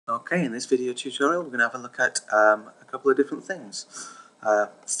Okay, in this video tutorial we're going to have a look at a couple of different things.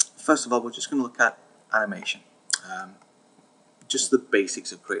 First of all, we're just going to look at animation, just the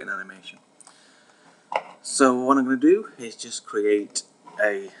basics of creating animation. So what I'm going to do is just create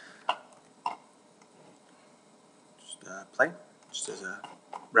a plane, just as a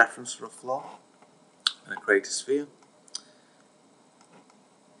reference for a floor. I'm going to create a sphere.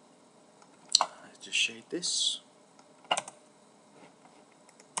 Let's just shade this.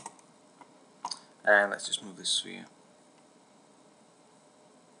 And let's just move this sphere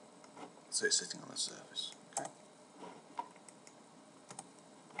so it's sitting on the surface. Okay.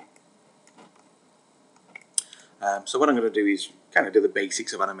 So what I'm going to do is kind of do the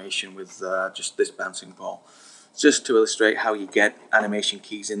basics of animation with just this bouncing ball, just to illustrate how you get animation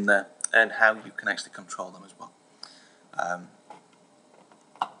keys in there and how you can actually control them as well.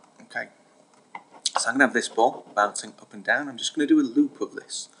 Okay, so I'm going to have this ball bouncing up and down. I'm just going to do a loop of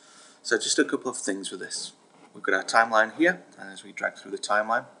this. So just a couple of things with this. We've got our timeline here, and as we drag through the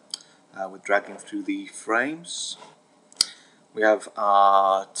timeline, we're dragging through the frames. We have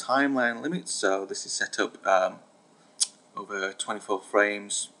our timeline limit, so this is set up over 24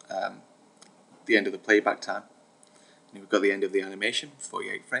 frames, the end of the playback time. And we've got the end of the animation,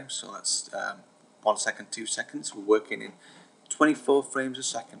 48 frames, so that's 1 second, 2 seconds. We're working in 24 frames a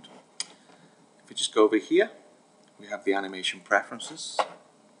second. If we just go over here, we have the animation preferences.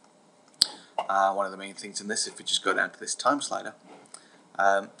 One of the main things in this, if we just go down to this time slider,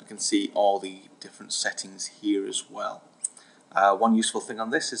 you can see all the different settings here as well. One useful thing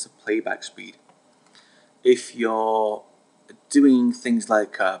on this is the playback speed. If you're doing things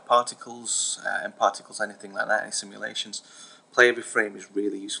like particles, and particles, anything like that, any simulations, play every frame is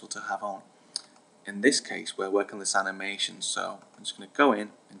really useful to have on. In this case, we're working this animation, so I'm just going to go in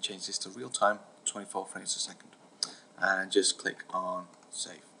and change this to real time, 24 frames a second, and just click on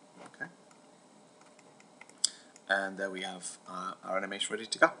save. Okay. And there we have our animation ready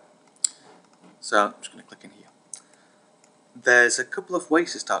to go. So I'm just going to click in here. There's a couple of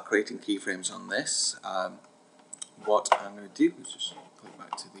ways to start creating keyframes on this. What I'm going to do is just click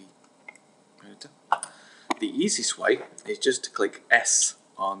back to the editor. The easiest way is just to click S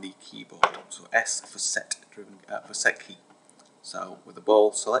on the keyboard. So S for set key. So with the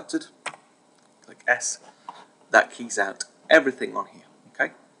ball selected, click S. That keys out everything on here.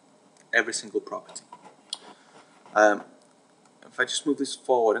 Okay, every single property. If I just move this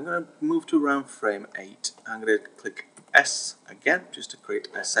forward, I'm going to move to around frame 8. I'm going to click S again, just to create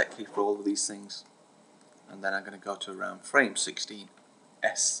a set key for all of these things. And then I'm going to go to around frame 16,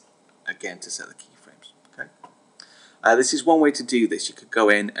 S again to set the keyframes. Okay. This is one way to do this. You could go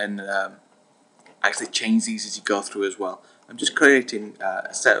in and actually change these as you go through as well. I'm just creating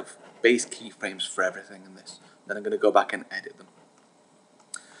a set of base keyframes for everything in this. Then I'm going to go back and edit them.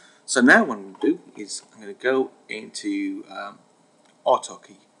 So now what I'm going to do is I'm going to go into auto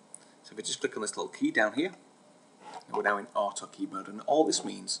key. So if I just click on this little key down here, we're now in auto key mode, and all this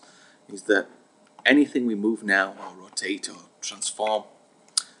means is that anything we move now, or rotate, or transform,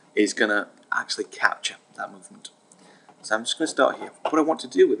 is going to actually capture that movement. So I'm just going to start here. What I want to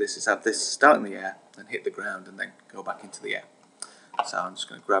do with this is have this start in the air, then hit the ground, and then go back into the air. So I'm just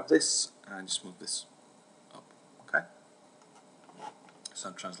going to grab this and just move this up. Okay. So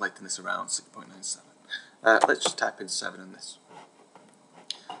I'm translating this around 6.97. Let's just type in 7 in this.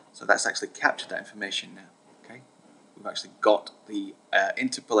 So that's actually captured that information now. Okay. We've actually got the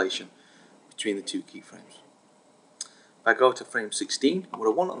interpolation between the two keyframes. If I go to frame 16, what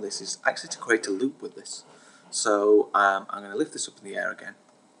I want on this is actually to create a loop with this. So I'm going to lift this up in the air again.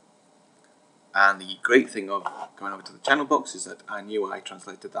 And the great thing of going over to the channel box is that I knew I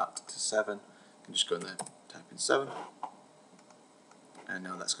translated that to 7. I can just go in there, type in 7. And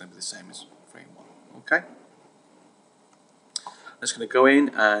now that's going to be the same as frame 1. Okay. I'm just going to go in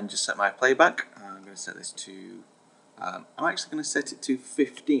and just set my playback. I'm going to set this to, I'm actually going to set it to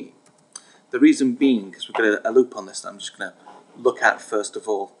 15. The reason being, because we've got a loop on this that I'm just going to look at first of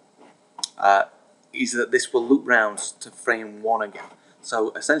all, is that this will loop round to frame 1 again.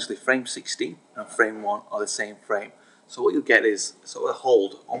 So essentially frame 16 and frame 1 are the same frame. So what you'll get is sort of a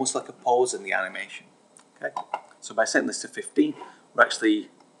hold, almost like a pause in the animation. Okay. So by setting this to 15, we're actually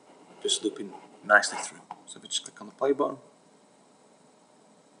just looping nicely through. So if we just click on the play button,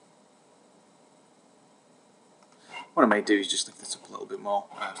 what I may do is just lift this up a little bit more.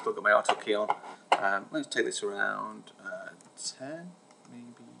 I've still got my auto key on. Let's take this around 10,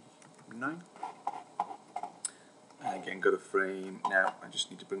 maybe 9. And again, go to frame. Now I just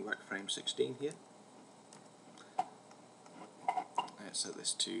need to bring back frame 16 here. Let's set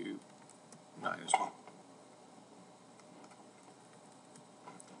this to 9 as well.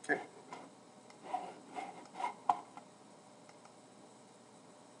 Okay.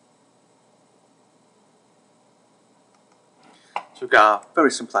 So we've got our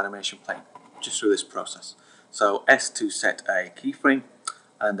very simple animation playing just through this process. So S to set a keyframe,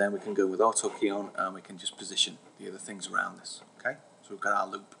 and then we can go with auto key on, and we can just position the other things around this. Okay, so we've got our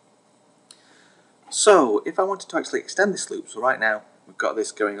loop. So if I wanted to actually extend this loop, so right now we've got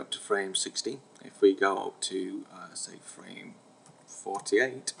this going up to frame 16. If we go up to say frame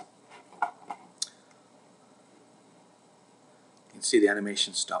 48, you can see the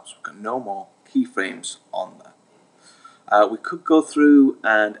animation stops. We've got no more keyframes on there. We could go through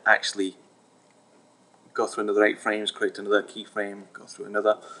and actually go through another 8 frames, create another keyframe, go through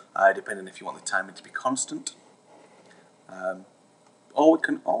another, depending if you want the timing to be constant. Or we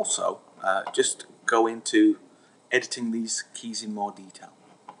can also just go into editing these keys in more detail.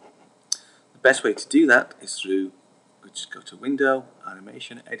 The best way to do that is through, just go to Window,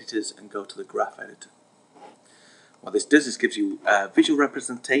 Animation, Editors, and go to the Graph Editor. What this does is gives you a visual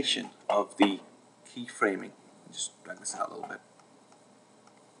representation of the keyframing. Just drag this out a little bit.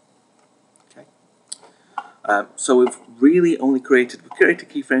 Okay. So we've really only created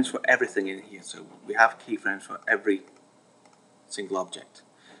keyframes for everything in here. So we have keyframes for every single object.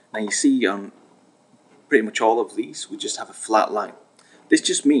 Now you see on pretty much all of these, we just have a flat line. This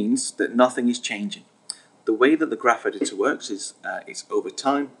just means that nothing is changing. The way that the graph editor works is it's over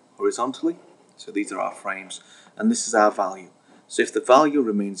time, horizontally. So these are our frames, and this is our value. So if the value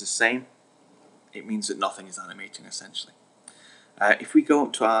remains the same, it means that nothing is animating essentially. If we go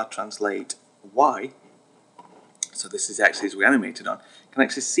up to our translate Y, so this is actually as we animated on, you can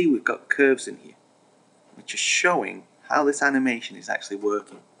actually see we've got curves in here, which are showing how this animation is actually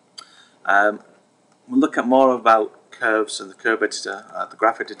working. We'll look at more about curves and the curve editor, the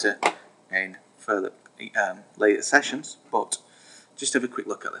graph editor, in further later sessions, but just have a quick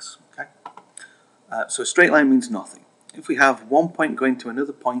look at this. Okay. So a straight line means nothing. If we have one point going to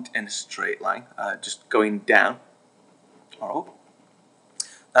another point in a straight line, just going down or up,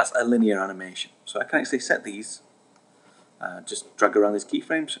 that's a linear animation. So I can actually set these, just drag around these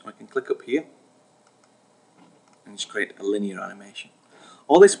keyframes, and I can click up here and just create a linear animation.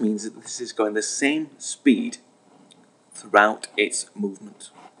 All this means that this is going the same speed throughout its movement.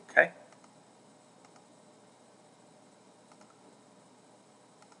 Okay.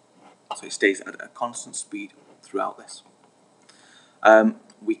 So it stays at a constant speed throughout this.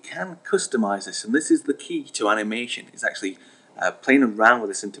 We can customize this, and this is the key to animation, is actually playing around with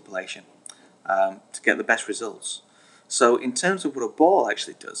this interpolation to get the best results. So in terms of what a ball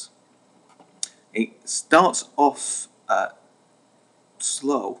actually does, it starts off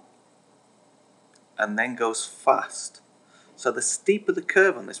slow and then goes fast. So the steeper the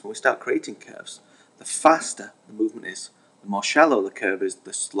curve on this, when we start creating curves, the faster the movement is. The more shallow the curve is,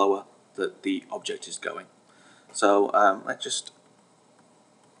 the slower that the object is going. So let's just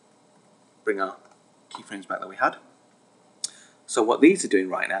bring our keyframes back that we had. So what these are doing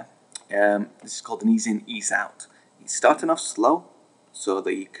right now, this is called an ease in, ease out. It's starting off slow, so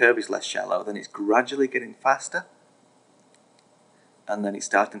the curve is less shallow, then it's gradually getting faster, and then it's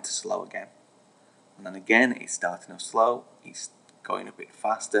starting to slow again. And then again, it's starting off slow, it's going a bit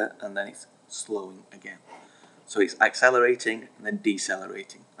faster, and then it's slowing again. So it's accelerating and then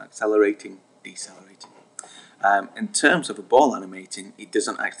decelerating, accelerating, decelerating. In terms of a ball animating, it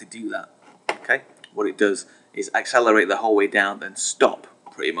doesn't actually do that. Okay, what it does is accelerate the whole way down, then stop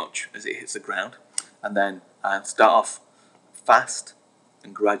pretty much as it hits the ground, and then start off fast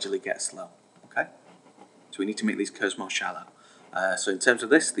and gradually get slow. Okay, so we need to make these curves more shallow. So in terms of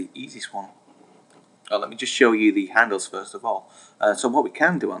this, the easiest one, let me just show you the handles first of all. So what we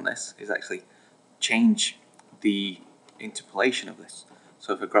can do on this is actually change the interpolation of this.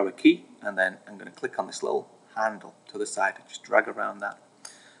 So if I grab a key, and then I'm going to click on this little handle to the side and just drag around that,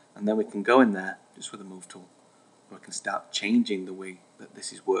 and then we can go in there just with the move tool, and we can start changing the way that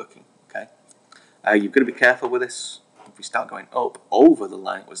this is working. Okay, you've got to be careful with this. If we start going up over the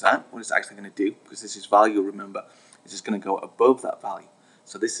line it was at, what it's actually going to do, because this is value, remember, is just going to go above that value.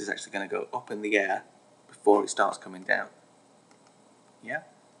 So this is actually going to go up in the air before it starts coming down. Yeah,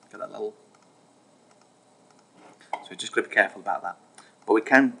 get that little. So just got to be careful about that. But we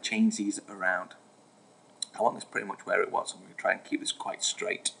can change these around. I want this pretty much where it was. I'm going to try and keep this quite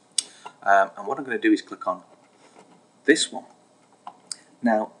straight. And what I'm going to do is click on this one.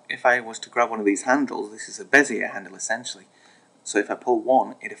 Now, if I was to grab one of these handles, this is a Bezier handle essentially. So if I pull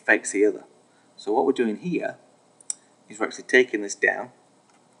one, it affects the other. So what we're doing here is we're actually taking this down.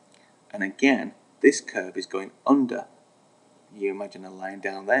 And again, this curve is going under. You imagine a line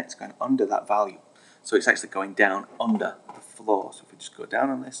down there, it's going under that value. So it's actually going down under the floor. So if we just go down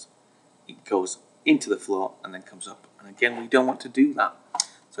on this, it goes into the floor and then comes up. And again, we don't want to do that.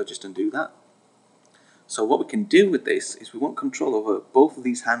 So just undo that. So what we can do with this is we want control over both of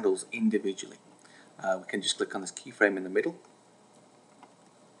these handles individually. We can just click on this keyframe in the middle,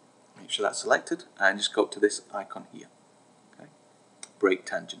 make sure that's selected, and just go up to this icon here. Okay, break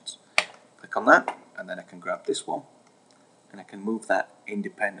tangents. Click on that, and then I can grab this one, and I can move that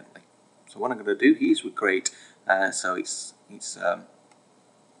independently. So what I'm going to do here is we create, so it's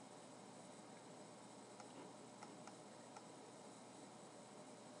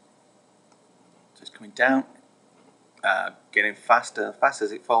coming down, getting faster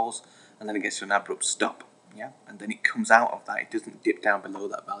as it falls, and then it gets to an abrupt stop. Yeah, and then it comes out of that. It doesn't dip down below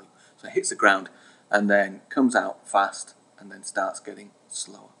that value. So it hits the ground, and then comes out fast, and then starts getting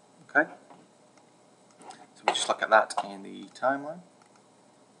slower. Okay. So we just look at that in the timeline.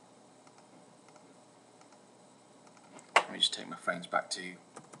 Let me just take my frames back to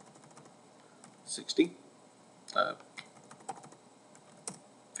 60,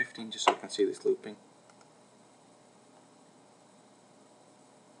 15, just so you can see this looping.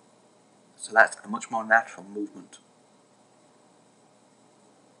 So that's a much more natural movement.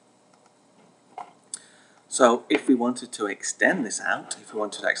 So if we wanted to extend this out, if we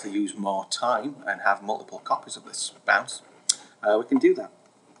wanted to actually use more time and have multiple copies of this bounce, we can do that.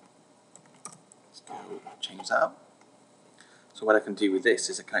 Let's go change that up. So what I can do with this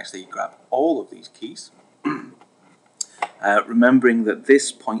is I can actually grab all of these keys, remembering that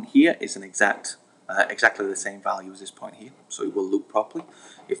this point here is an exactly the same value as this point here, so it will loop properly.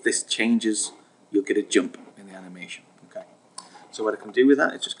 If this changes, you'll get a jump in the animation. Okay. So what I can do with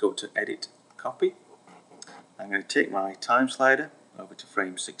that is just go to Edit, Copy. I'm going to take my time slider over to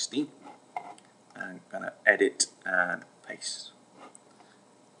frame 16, and I'm going to edit and paste.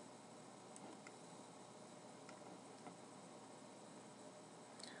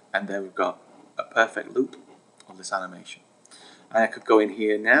 And there we've got a perfect loop of this animation. And I could go in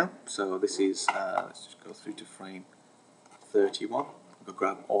here now, so this is, let's just go through to frame 31. I could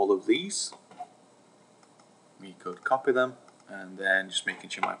grab all of these, we could copy them, and then just making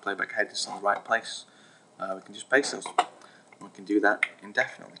sure my playback head is on the right place, we can just paste those. And we can do that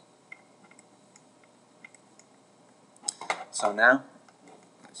indefinitely. So now,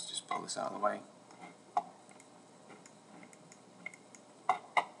 let's just pull this out of the way.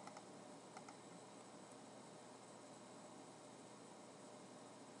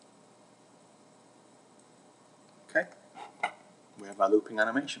 Okay, we have our looping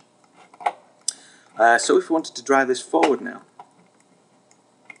animation. So if we wanted to drive this forward now,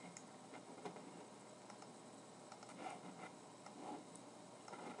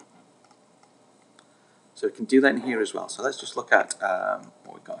 so we can do that in here as well. So let's just look at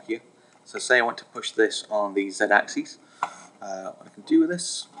what we've got here. So say I want to push this on the Z-axis. What I can do with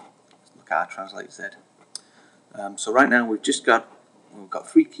this, let's look at our translate Z. So right now we've got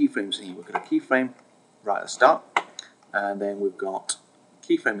 3 keyframes in here. We've got a keyframe right at the start, and then we've got a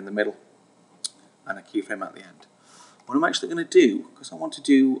keyframe in the middle, and a keyframe at the end. What I'm actually going to do, because I want to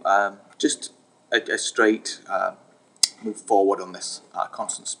do just a straight move forward on this at a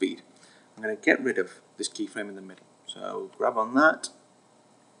constant speed, I'm going to get rid of this keyframe in the middle. So grab on that,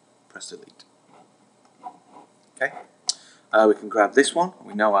 press delete. Okay. We can grab this one.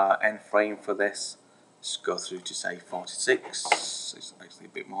 We know our end frame for this. Let's go through to say 46. It's actually a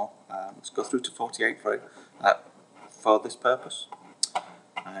bit more. Let's go through to 48 for this purpose.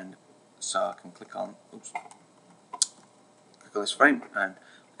 And so I can click on this frame, and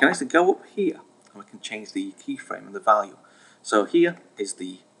we can actually go up here and we can change the keyframe and the value. So here is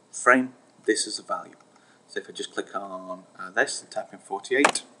the frame, this is the value. So if I just click on this and type in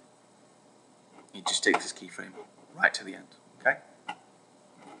 48, it just takes this keyframe right to the end. Okay.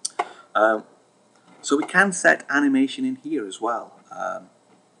 So we can set animation in here as well.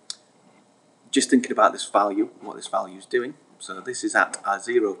 Just thinking about this value, what this value is doing. So this is at our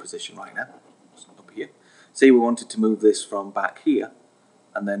 0 position right now, so up here. Say we wanted to move this from back here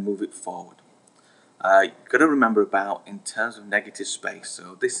and then move it forward. You've got to remember about in terms of negative space.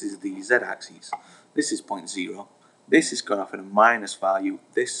 So this is the z-axis. This is 0.0. This is going off in a minus value.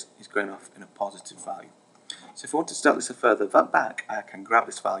 This is going off in a positive value. So if I want to start this further back, I can grab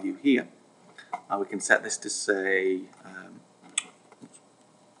this value here. We can set this to say,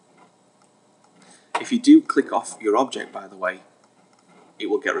 if you do click off your object, by the way, it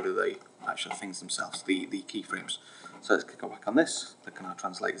will get rid of the actual things themselves, the keyframes. So let's click back on this, click on our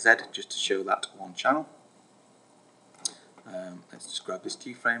Translate Z just to show that one channel. Let's just grab this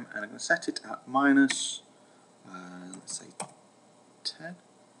keyframe and I'm going to set it at minus, let's say 10.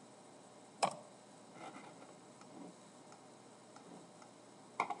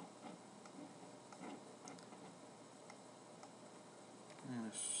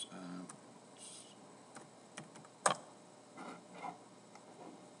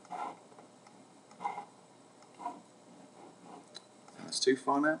 That's too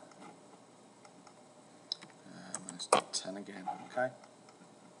far now. Minus 10 again, okay.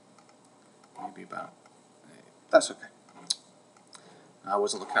 Maybe about, that's okay. I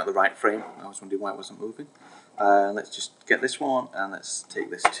wasn't looking at the right frame, I was wondering why it wasn't moving. Let's just get this one and let's take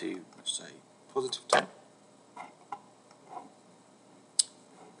this to, let's say, positive 10.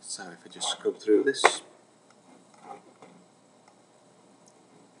 So if I just scrub through this,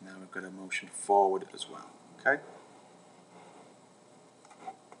 now we've got a motion forward as well, okay.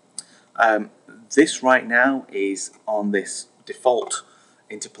 This right now is on this default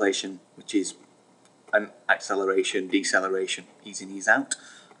interpolation, which is an acceleration, deceleration, ease in, ease out.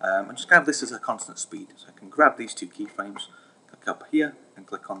 And just grab this as a constant speed. So I can grab these two keyframes, click up here, and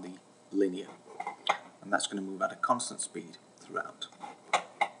click on the linear. And that's going to move at a constant speed throughout.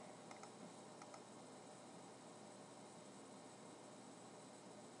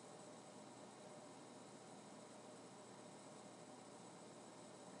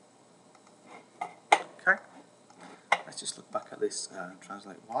 Okay, let's just look back at this and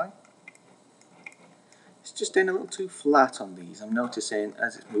translate Y. It's just staying a little too flat on these. I'm noticing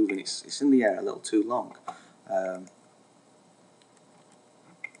as it's moving, it's in the air a little too long. And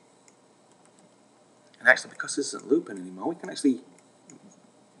actually, because this isn't looping anymore, we can actually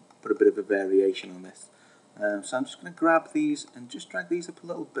put a bit of a variation on this. So I'm just going to grab these and just drag these up a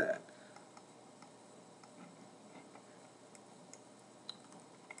little bit.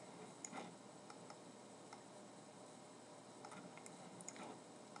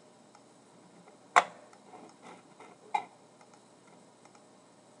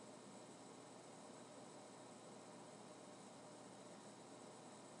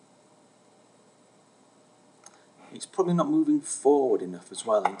 It's probably not moving forward enough as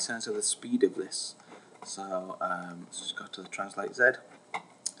well in terms of the speed of this. So let's just go to the Translate Z.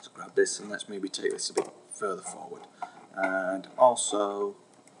 Let's grab this and let's maybe take this a bit further forward. And also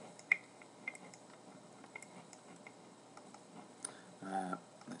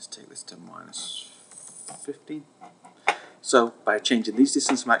let's take this to minus 15. So by changing these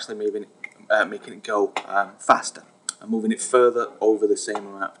distances, I'm actually moving it, making it go faster. I'm moving it further over the same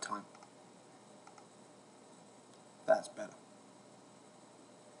amount of time. That's better.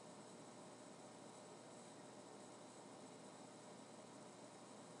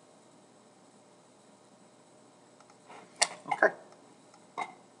 Okay.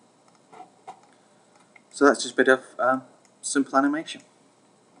 So that's just a bit of simple animation.